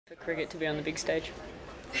for cricket to be on the big stage.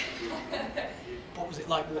 What was it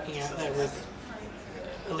like walking out there with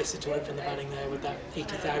Alyssa to open the batting there with that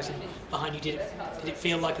 80,000 behind you? Did it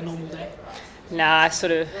feel like a normal day? Nah, I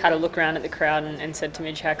sort of had a look around at the crowd and said to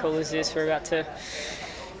Midge, how cool is this? We're about to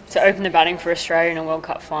open the batting for Australia in a World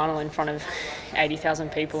Cup final in front of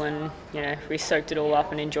 80,000 people, and we soaked it all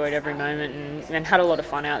up and enjoyed every moment and had a lot of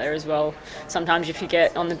fun out there as well. Sometimes if you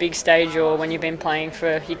get on the big stage or when you've been playing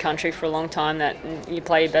for your country for a long time, that you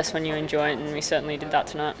play your best when you enjoy it, and we certainly did that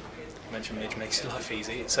tonight. You mentioned Midge makes your life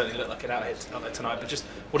easy. It certainly looked like it out there tonight, but just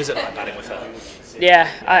what is it like batting with her? Yeah,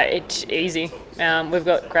 it's easy. We've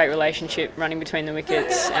got a great relationship running between the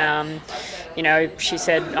wickets. She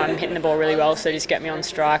said I'm hitting the ball really well, so just get me on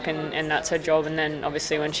strike, and that's her job. And then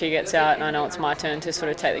obviously when she gets out, I know it's my turn to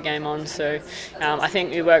sort of take the game on. So I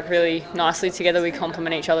think we work really nicely together. We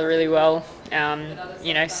complement each other really well.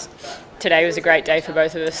 Today was a great day for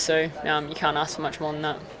both of us, so you can't ask for much more than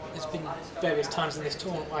that. There's been various times in this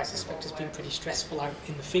tournament where I suspect it's been pretty stressful out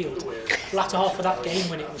in the field. The latter half of that game,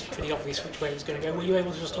 when it was pretty obvious which way it was going to go, were you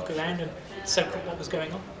able to just look around and soak up what was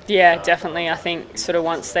going on? Yeah, definitely. I think sort of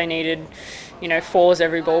once they needed, fours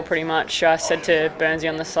every ball pretty much, I said to Burnsy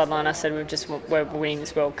on the sideline, I said we're winning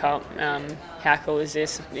this World Cup. How cool is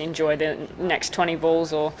this? Enjoy the next 20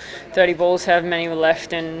 balls or 30 balls, however many were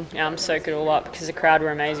left, and soak it all up, because the crowd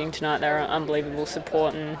were amazing tonight. They were unbelievable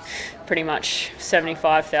support, and pretty much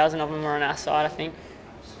 75,000 of them were on our side, I think.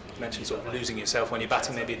 You mentioned sort of losing yourself when you're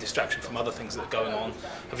batting, maybe a distraction from other things that are going on.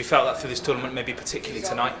 Have you felt that through this tournament, maybe particularly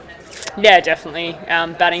tonight? Yeah, definitely.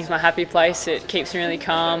 Batting's my happy place. It keeps me really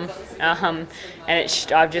calm, and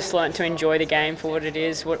I've just learnt to enjoy the game for what it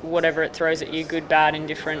is, whatever it throws at you, good, bad,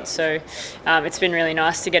 indifferent. So it's been really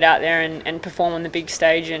nice to get out there and perform on the big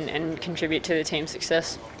stage and contribute to the team's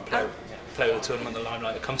success. Play with the tournament, the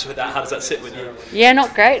limelight that comes with that. How does that sit with you? Yeah,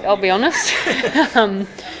 not great, I'll be honest.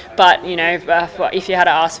 But if you had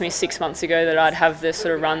asked me 6 months ago that I'd have the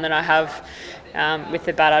sort of run that I have with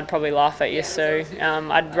the bat, I'd probably laugh at you. So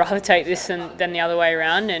I'd rather take this than the other way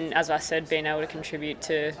around. And as I said, being able to contribute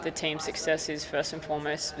to the team's success is first and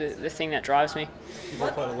foremost the thing that drives me. You've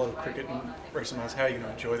all played a lot of cricket in recent months. How are you going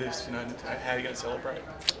to enjoy this? How are you going to celebrate?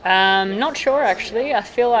 Not sure actually. I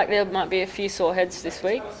feel like there might be a few sore heads this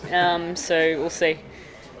week. So we'll see.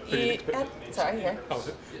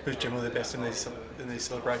 Who's generally the best in these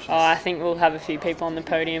celebrations? Oh, I think we'll have a few people on the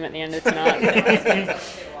podium at the end of tonight.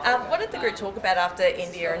 What did the group talk about after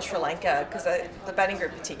India and Sri Lanka? Because the batting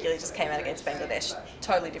group particularly just came out against Bangladesh.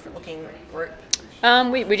 Totally different looking group.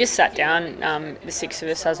 We just sat down, the six of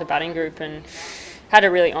us as a batting group, and had a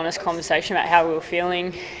really honest conversation about how we were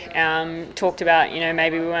feeling. Talked about,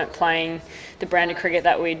 maybe we weren't playing the brand of cricket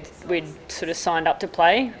that we'd sort of signed up to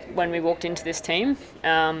play when we walked into this team.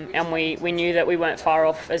 And we knew that we weren't far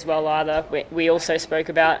off as well either. We also spoke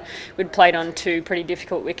about we'd played on two pretty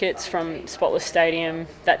difficult wickets from Spotless Stadium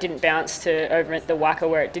that didn't bounce to over at the Wacker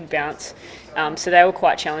where it did bounce. So they were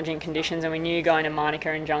quite challenging conditions, and we knew going to Monica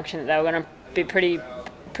and Junction that they were going to be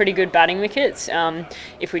pretty good batting wickets.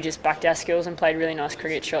 If we just backed our skills and played really nice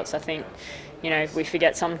cricket shots, I think we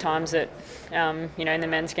forget sometimes that in the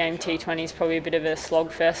men's game T20 is probably a bit of a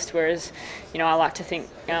slogfest, whereas I like to think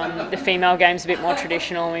the female game's a bit more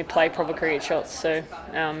traditional and we play proper cricket shots. So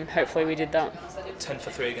hopefully we did that. 10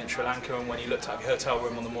 for 3 against Sri Lanka, and when you looked at your hotel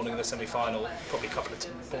room on the morning of the semi-final, probably a couple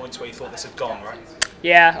of points where you thought this had gone, right?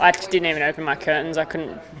 Yeah, I didn't even open my curtains. I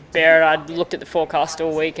couldn't bear it. I'd looked at the forecast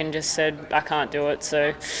all week and just said I can't do it.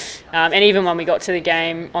 So, and even when we got to the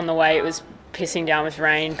game on the way, it was pissing down with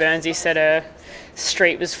rain. Burnsy said her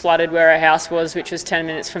street was flooded where her house was, which was 10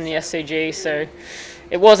 minutes from the SCG. So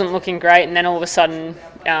it wasn't looking great, and then all of a sudden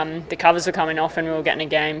the covers were coming off and we were getting a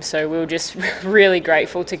game. So we were just really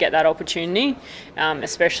grateful to get that opportunity,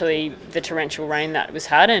 especially the torrential rain that was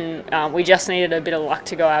had, and we just needed a bit of luck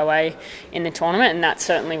to go our way in the tournament, and that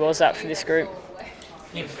certainly was that for this group.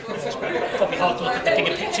 It's probably hard to look at the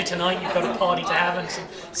bigger picture tonight. You've got a party to have and some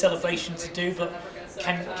celebration to do, but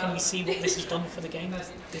can we see what this has done for the game?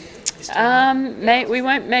 We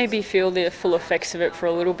won't maybe feel the full effects of it for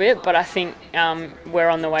a little bit, but I think we're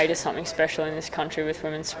on the way to something special in this country with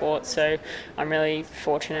women's sports, so I'm really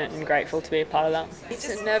fortunate and grateful to be a part of that. It's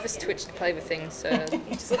a nervous twitch to play with things, so... You're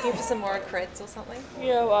just looking for some more creds or something?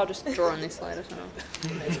 Yeah, well, I'll just draw on this later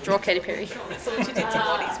tonight. Draw Katy Perry. So what you did to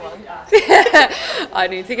Monty's one? I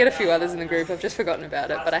need to get a few others in the group. I've just forgotten about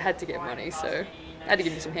it, but I had to get money, so I had to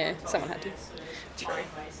give him some hair. Someone had to.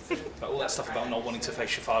 True. But all that stuff about not wanting to face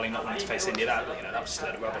Shafali, not wanting to face India, that was just a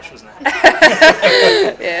load of rubbish, wasn't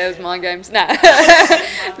it? Yeah, it was mind games. Nah.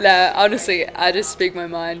 No, honestly, I just speak my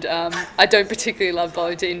mind. I don't particularly love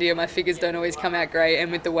bowling to India. My figures don't always come out great,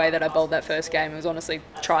 and with the way that I bowled that first game, it was honestly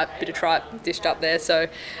bit of tripe dished up there. So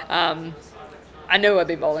I know I've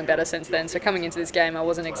been bowling better since then. So coming into this game, I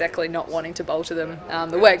wasn't exactly not wanting to bowl to them.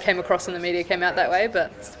 The way it came across in the media came out that way,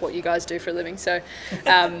 but it's what you guys do for a living. So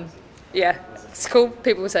yeah, it's cool.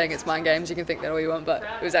 People were saying it's mind games. You can think that all you want, but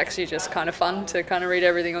it was actually just kind of fun to kind of read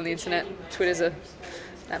everything on the internet. Twitter's an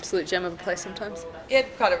absolute gem of a place sometimes. You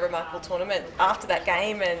had quite a remarkable tournament after that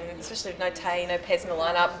game, and especially with no Tay, no Pez in the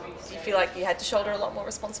lineup. Do you feel like you had to shoulder a lot more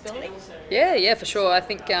responsibility? Yeah, for sure. I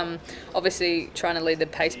think obviously trying to lead the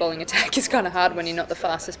pace bowling attack is kind of hard when you're not the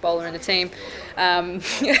fastest bowler in the team.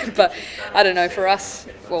 But I don't know, for us,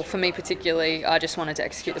 well, for me particularly, I just wanted to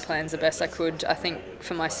execute the plans the best I could. I think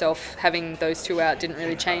for myself, having those two out didn't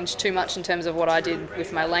really change too much in terms of what I did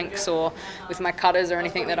with my lengths or with my cutters or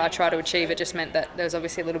anything that I try to achieve. It just meant that there was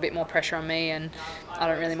obviously a little bit more pressure on me, and I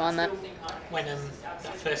don't really mind that. When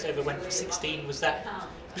that first over went for 16, was that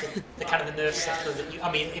the kind of the nerve settler that you, I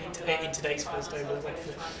mean, in today's first over that went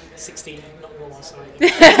for 16, not the one, sorry.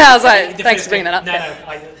 I was like, thanks for bringing that up. No,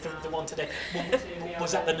 the one today.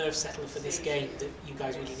 Was that the nerve settler for this game that you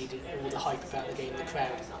guys really needed, all the hype about the game, the crowd?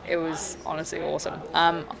 It was honestly awesome.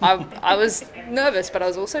 I was nervous, but I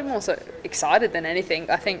was also more so excited than anything.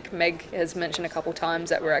 I think Meg has mentioned a couple times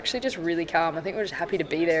that we're actually just really calm. I think we're just happy to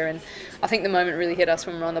be there, and I think the moment really hit us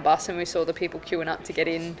when we were on the bus and we saw the people queuing up to get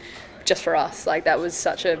in just for us. Like, that was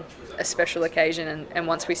such a special occasion, and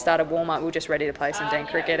once we started warm-up, we were just ready to play some dang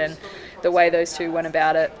cricket, and the way those two went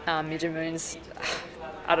about it, Moons,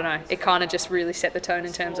 I don't know, it kind of just really set the tone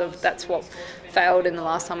in terms of that's what failed in the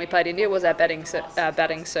last time we played India was our batting, so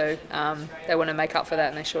they want to make up for that,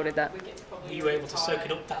 and they sure did that. Were you able to soak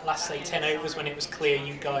it up that last, say, 10 overs when it was clear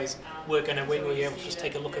you guys were going to win? Were you able to just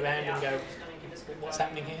take a look around and go, what's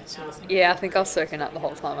happening here, sort of thing? Yeah, I think I was soaking up the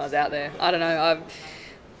whole time I was out there. I don't know,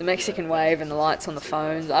 the Mexican wave and the lights on the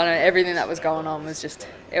phones, I don't know, everything that was going on was just,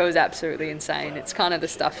 it was absolutely insane. It's kind of the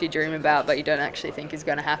stuff you dream about but you don't actually think is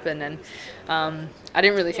going to happen, and I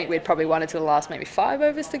didn't really think we'd probably won it to the last maybe 5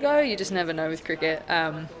 overs to go. You just never know with cricket.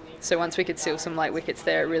 So once we could seal some late wickets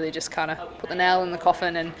there, it really just kind of put the nail in the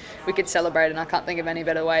coffin and we could celebrate, and I can't think of any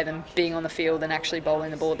better way than being on the field and actually bowling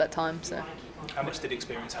the ball at that time. So. How much did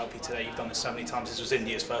experience help you today? You've done this so many times. This was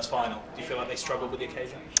India's first final. Do you feel like they struggled with the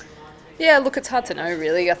occasion? Yeah, look, it's hard to know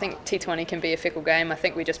really. I think T20 can be a fickle game. I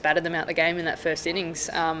think we just battered them out the game in that first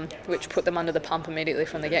innings, which put them under the pump immediately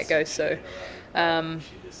from the get-go. So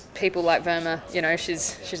people like Verma, you know,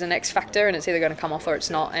 she's an X factor, and it's either going to come off or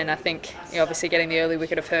it's not. And I think, you know, obviously getting the early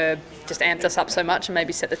wicket of her just amped us up so much and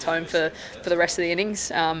maybe set the tone for the rest of the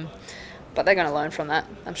innings. But they're going to learn from that.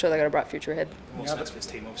 I'm sure they've got a bright future ahead. What's next for this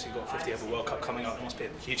team? Obviously, you've got 50 over World Cup coming up. There must be a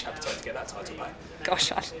huge appetite to get that title back.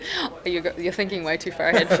 Gosh, you're thinking way too far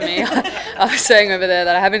ahead for me. I was saying over there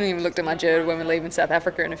that I haven't even looked at my journal when we're leaving South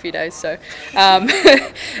Africa in a few days. So,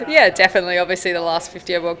 yeah, definitely. Obviously, the last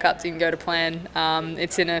 50 over World Cup didn't go to plan.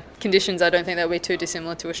 It's in conditions I don't think they'll be too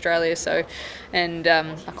dissimilar to Australia. So, and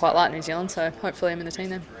I quite like New Zealand. So hopefully, I'm in the team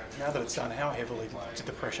then. Now that it's done, how heavily did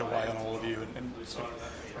the pressure weigh on all of you? And sort of,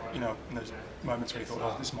 you know, in those moments where you thought,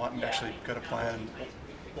 oh, this mightn't actually go to plan, and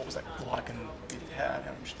what was that like, and how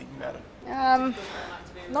much thinking about it?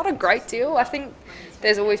 Not a great deal. I think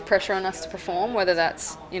there's always pressure on us to perform, whether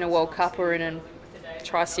that's in a World Cup or in a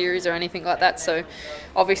tri-series or anything like that. So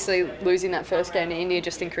obviously losing that first game to India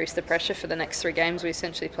just increased the pressure for the next 3 games. We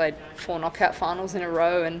essentially played 4 knockout finals in a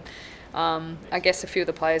row, and I guess a few of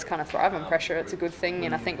the players kind of thrive on pressure. It's a good thing,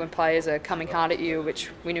 and I think when players are coming hard at you, which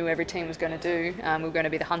we knew every team was going to do, we were going to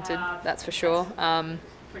be the hunted, that's for sure.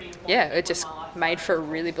 Yeah, it just made for a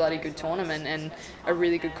really bloody good tournament and a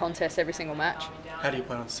really good contest every single match. How do you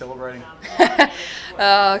plan on celebrating?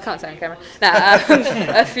 I can't say on camera. Nah,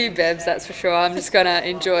 a few bevs, that's for sure. I'm just going to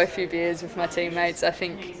enjoy a few beers with my teammates. I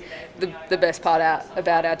think the best part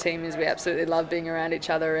about our team is we absolutely love being around each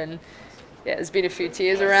other, and yeah, there's been a few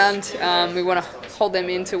tears around. We want to hold them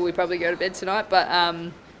in till we probably go to bed tonight, but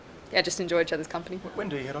yeah, just enjoy each other's company. When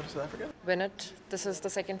do you head off to South Africa? Win it. This is the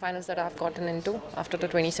second finals that I've gotten into after the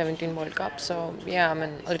 2017 World Cup, so yeah, I'm a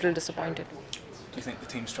little disappointed. Do you think the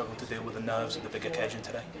team struggled to deal with the nerves of the big occasion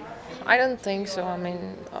today? I don't think so. I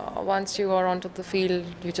mean, once you are onto the field,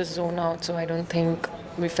 you just zone out, so I don't think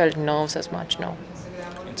we felt nerves as much, no.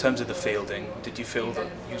 In terms of the fielding, did you feel that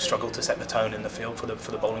you struggled to set the tone in the field for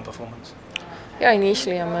the bowling performance? Yeah,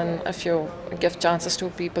 initially, I mean, if you give chances to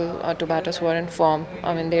people, to batters who are in form,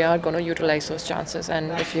 I mean, they are going to utilize those chances.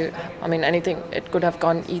 And if you, I mean, anything, it could have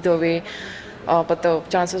gone either way. but the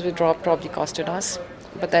chances we dropped probably costed us.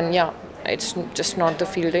 But then, yeah, it's just not the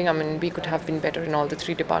fielding. I mean, we could have been better in all the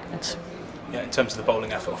 3 departments. Yeah, in terms of the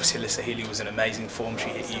bowling effort, obviously Alyssa Healy was in amazing form. She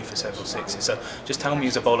hit you for several sixes. So just tell me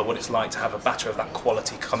as a bowler what it's like to have a batter of that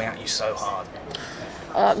quality coming at you so hard.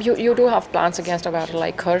 You do have plans against a batter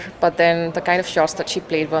like her, but then the kind of shots that she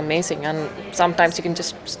played were amazing, and sometimes you can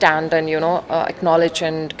just stand and acknowledge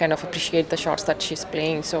and kind of appreciate the shots that she's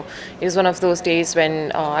playing. So it was one of those days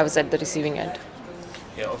when I was at the receiving end.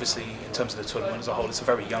 Yeah, obviously in terms of the tournament as a whole, it's a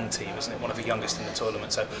very young team, isn't it? One of the youngest in the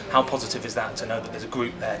tournament. So how positive is that to know that there's a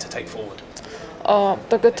group there to take forward?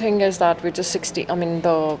 The good thing is that we're just 60. I mean,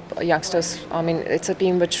 the youngsters, I mean, it's a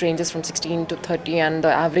team which ranges from 16 to 30, and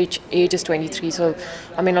the average age is 23. So,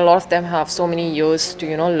 I mean, a lot of them have so many years to,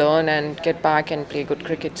 learn and get back and play good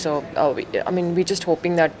cricket. So, we're just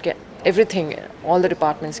hoping that everything, all the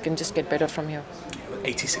departments can just get better from here.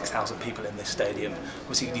 86,000 people in this stadium.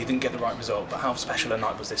 Obviously, you didn't get the right result, but how special a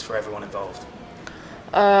night was this for everyone involved?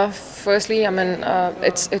 Firstly, I mean, I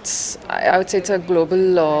would say it's a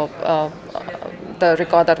global. The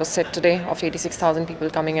record that was set today of 86,000 people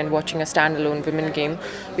coming and watching a standalone women game.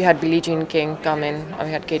 We had Billie Jean King come in.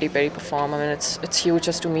 We had Katy Perry perform. I mean, it's huge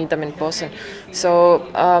just to meet them in person. So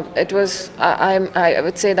it was. I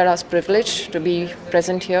would say that I was privileged to be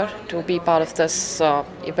present here, to be part of this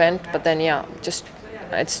event. But then, yeah,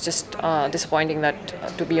 it's just disappointing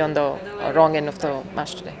that to be on the wrong end of the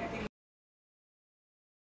match today.